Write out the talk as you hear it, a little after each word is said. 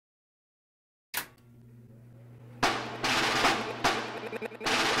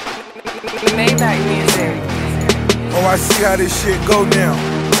type music. Oh, I see how this shit go down.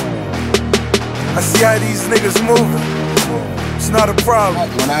 I see how these niggas moving. It's not a problem.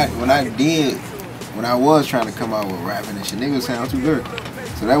 When I was trying to come out with rapping and shit, niggas sound too good.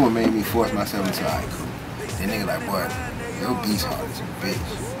 So that what made me force myself into alright, cool. Then nigga like, boy, your beats hard as a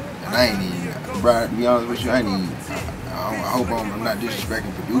bitch. And I ain't even, bro, to be honest with you, I hope I'm not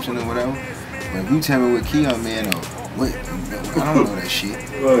disrespecting producing or whatever. But if you tell me what key I'm in or what, I don't know that shit.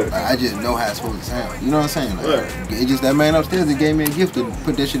 Right. Like, I just know how it's supposed to sound. You know what I'm saying? Like, it's just that man upstairs that gave me a gift to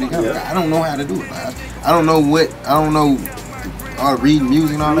put that shit together. Like, I don't know how to do it. Like, I don't know all the reading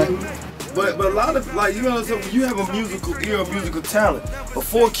music and all that. But a lot of, like, you know what I'm saying, when you have a musical ear, a musical talent,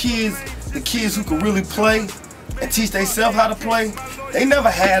 before kids, the kids who could really play and teach themselves how to play, they never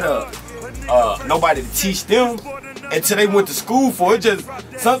had nobody to teach them until they went to school for it. Just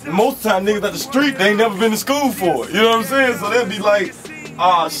most of the time niggas at the street, they ain't never been to school for it. You know what I'm saying? So they'll be like,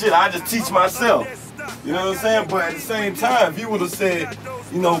 oh shit, I just teach myself. You know what I'm saying? But at the same time, if you would have said,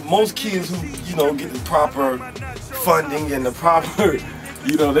 you know, most kids who, you know, get the proper funding and the proper,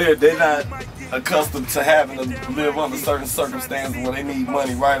 you know, they're not accustomed to having to live under certain circumstances where they need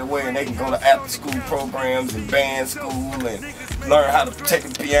money right away and they can go to after school programs and band school and learn how to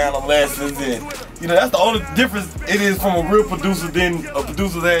take piano lessons, and you know, that's the only difference it is from a real producer than a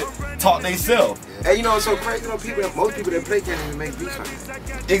producer that taught themselves. Hey, you know what's so crazy? You know, most people that play can't even make beats like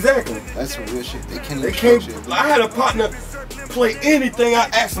that. Exactly. That's some real shit. They can't even I had a partner play anything I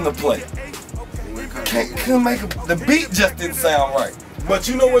asked him to play. Couldn't make the beat just didn't sound right. But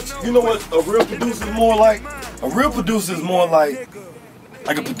you know what a real producer is more like? A real producer is more like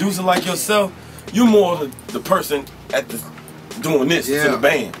a producer like yourself. You're more the person at the doing this to the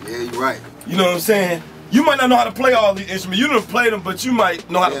band. Yeah, you're right. You know what I'm saying? You might not know how to play all these instruments. You don't play them, but you might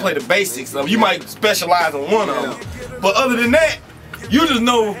know how to play the basics of them. You might specialize in one of them. But other than that, you just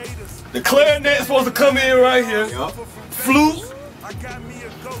know the clarinet's supposed to come in right here. Flute.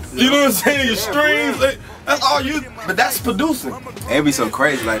 You know what I'm saying? Your strings. That's all you. But that's producing. It be so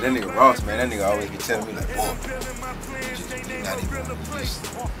crazy. Like that nigga Ross, man. That nigga always be telling me like, boy,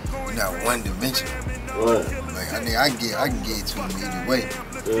 you're not one dimensional. Like I can get to him either way.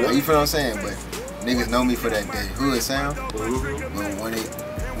 Like, you feel what I'm saying? But niggas know me for that hood sound. But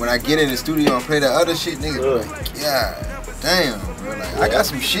when I get in the studio and play that other shit, niggas be like, yeah. Damn, bro, like, I got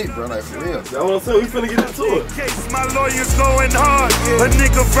some shit, bro, like, for real. That's what I'm saying, we finna get into it. My lawyer's going hard, a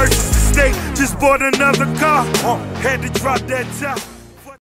nigga versus the state, just bought another car, had to drop that top.